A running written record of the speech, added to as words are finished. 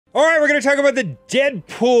All right, we're going to talk about the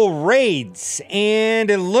DeadPool Raids,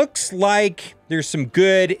 and it looks like there's some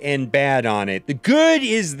good and bad on it. The good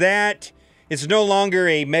is that it's no longer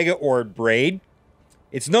a Mega Orb raid.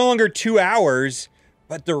 It's no longer 2 hours,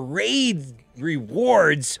 but the raid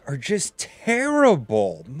rewards are just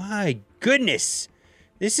terrible. My goodness.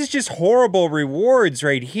 This is just horrible rewards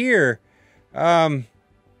right here.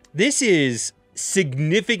 This is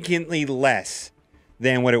significantly less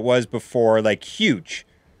than what it was before, like huge.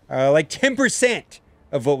 Like 10%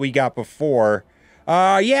 of what we got before.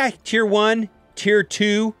 Yeah, tier 1, tier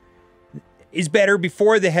 2 is better.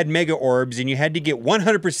 Before they had mega orbs and you had to get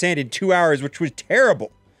 100% in 2 hours, which was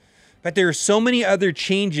terrible. But there are so many other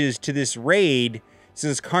changes to this raid, so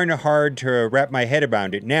it's kind of hard to wrap my head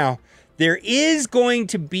around it. Now, there is going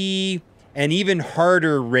to be an even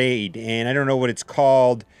harder raid, and I don't know what it's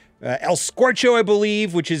called. El Scorcho, I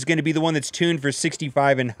believe, which is going to be the one that's tuned for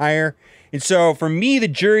 65 and higher. And so, for me, the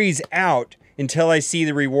jury's out until I see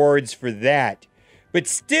the rewards for that. But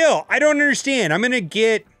still, I don't understand. I'm going to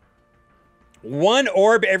get 1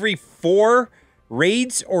 orb every 4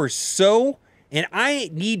 raids or so, and I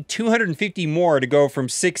need 250 more to go from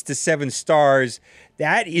 6 to 7 stars.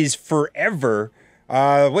 That is forever.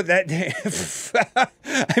 What that?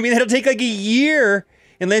 I mean, that'll take like a year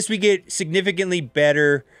unless we get significantly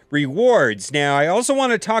better rewards. Now, I also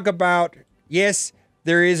want to talk about, yes,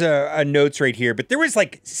 there is a notes right here, but there was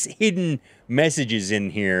like hidden messages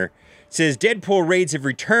in here. It says, DeadPool raids have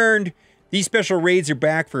returned. These special raids are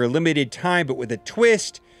back for a limited time, but with a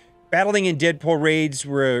twist. Battling in DeadPool raids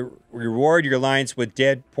will reward your alliance with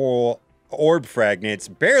DeadPool orb fragments.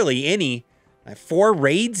 Barely any. 4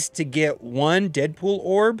 raids to get 1 DeadPool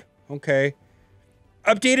orb? Okay.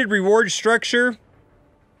 Updated reward structure.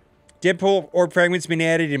 DeadPool orb fragments been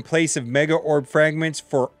added in place of mega orb fragments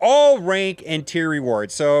for all rank and tier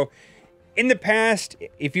rewards. So, in the past,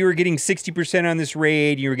 if you were getting 60% on this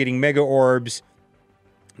raid, you were getting mega orbs.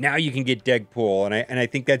 Now you can get DeadPool, and I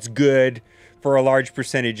think that's good for a large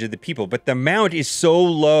percentage of the people. But the amount is so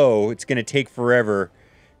low, it's going to take forever.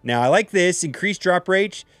 Now, I like this. Increased drop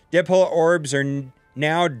rate. DeadPool orbs are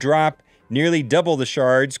now drop nearly double the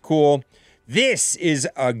shards. Cool. This is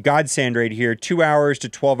a godsend right here. 2 hours to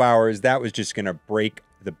 12 hours. That was just going to break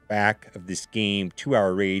the back of this game.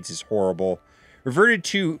 2-hour raids is horrible. Reverted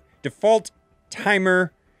to default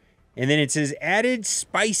timer. And then it says added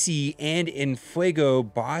spicy and in fuego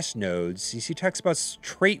boss nodes. You see, it talks about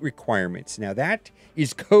trait requirements. Now that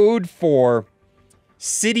is code for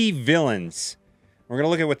city villains. We're going to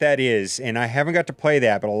look at what that is. And I haven't got to play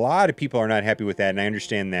that, but a lot of people are not happy with that. And I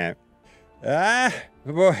understand that.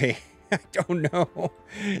 Boy. I don't know.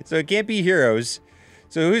 So it can't be heroes.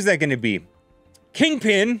 So who's that going to be?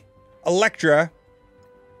 Kingpin, Elektra,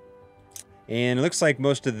 and it looks like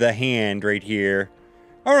most of the hand right here.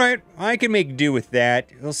 All right, I can make do with that.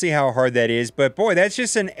 We'll see how hard that is. But boy, that's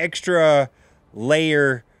just an extra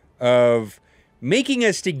layer of making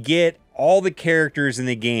us to get all the characters in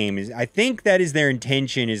the game. I think that is their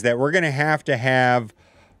intention, is that we're going to have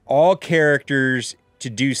all characters to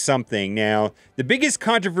do something. Now, the biggest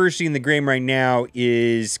controversy in the game right now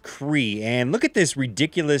is Kree, and look at this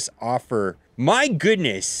ridiculous offer. My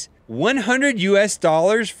goodness, $100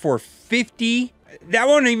 US for 50? That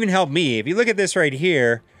won't even help me. If you look at this right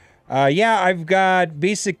here, yeah, I've got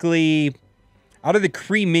basically, out of the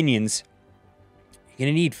Kree Minions, you're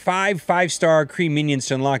gonna need 5 5-star Kree Minions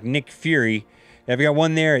to unlock Nick Fury. I've got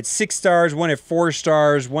one there at 6 stars, one at 4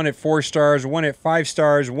 stars, one at 4 stars, one at 5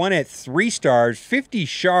 stars, one at 3 stars, 50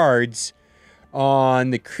 shards on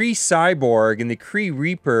the Kree Cyborg, and the Kree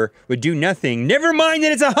Reaper would do nothing. Never mind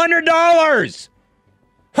that it's $100!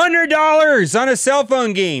 $100 on a cell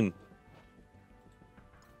phone game.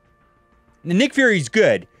 The Nick Fury's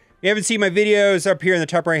good. If you haven't seen my videos, up here in the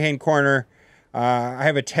top right-hand corner, I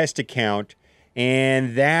have a test account,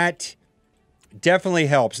 and that definitely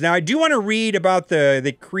helps. Now, I do want to read about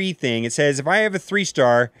the Kree thing. It says, if I have a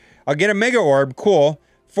 3-star, I'll get a Mega Orb. Cool.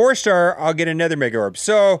 4-star, I'll get another Mega Orb.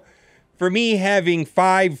 So, for me having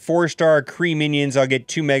 5 4-star Kree Minions, I'll get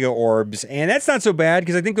 2 Mega Orbs. And that's not so bad,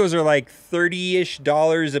 because I think those are like $30-ish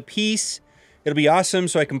a piece. It'll be awesome,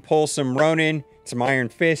 so I can pull some Ronin, some Iron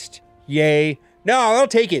Fist. Yay. No, I'll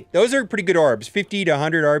take it. Those are pretty good orbs. 50 to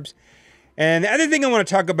 100 orbs. And the other thing I want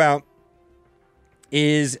to talk about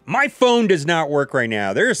is my phone does not work right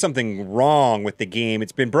now. There is something wrong with the game.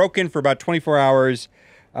 It's been broken for about 24 hours.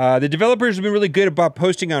 The developers have been really good about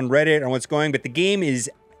posting on Reddit on what's going, but the game is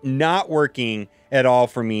not working at all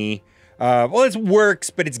for me. Well, it works,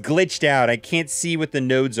 but it's glitched out. I can't see what the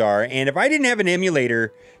nodes are. And if I didn't have an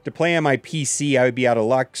emulator to play on my PC, I would be out of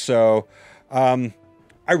luck. So,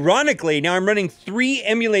 I Ironically, now I'm running 3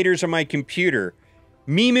 emulators on my computer.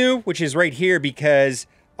 Mimu, which is right here because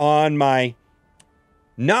on my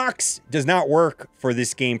Nox does not work for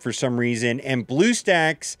this game for some reason, and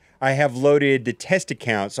BlueStacks, I have loaded the test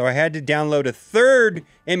account, so I had to download a 3rd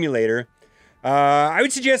emulator. I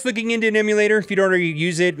would suggest looking into an emulator if you don't already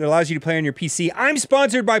use it. It allows you to play on your PC. I'm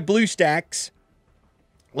sponsored by BlueStacks.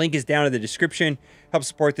 Link is down in the description. Help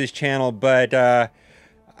support this channel, but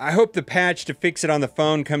I hope the patch to fix it on the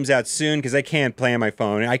phone comes out soon because I can't play on my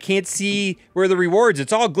phone. I can't see where the rewards.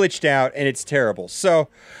 It's all glitched out and it's terrible. So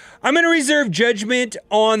I'm going to reserve judgment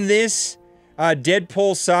on this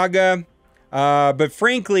DeadPool saga. But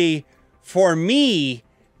frankly, for me,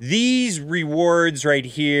 these rewards right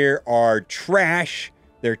here are trash.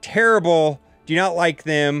 They're terrible. Do not like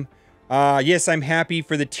them. Yes, I'm happy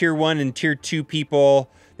for the tier 1 and tier 2 people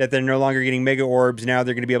that they're no longer getting mega orbs. Now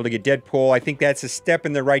they're going to be able to get DeadPool. I think that's a step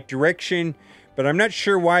in the right direction, but I'm not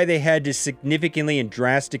sure why they had to significantly and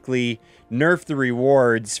drastically nerf the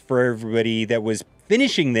rewards for everybody that was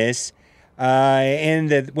finishing this. And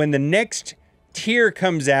that when the next tier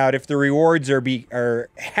comes out, if the rewards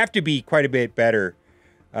have to be quite a bit better,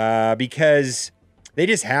 because they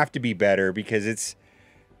just have to be better because it's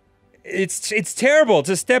terrible. It's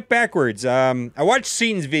a step backwards. I watched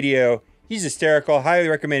Seaton's video. He's hysterical. Highly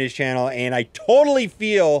recommend his channel, and I totally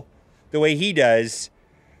feel the way he does.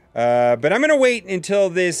 But I'm gonna wait until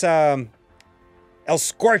this El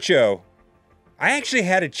Scorcho. I actually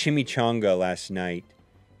had a chimichanga last night.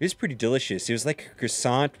 It was pretty delicious. It was like a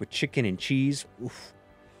croissant with chicken and cheese. Oof,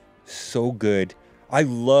 so good. I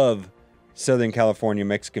love Southern California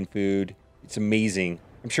Mexican food. It's amazing.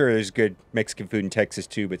 I'm sure there's good Mexican food in Texas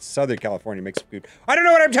too, but Southern California Mexican food. I don't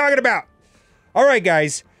know what I'm talking about. All right,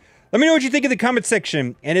 guys. Let me know what you think in the comment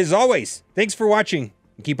section. And as always, thanks for watching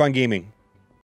and keep on gaming.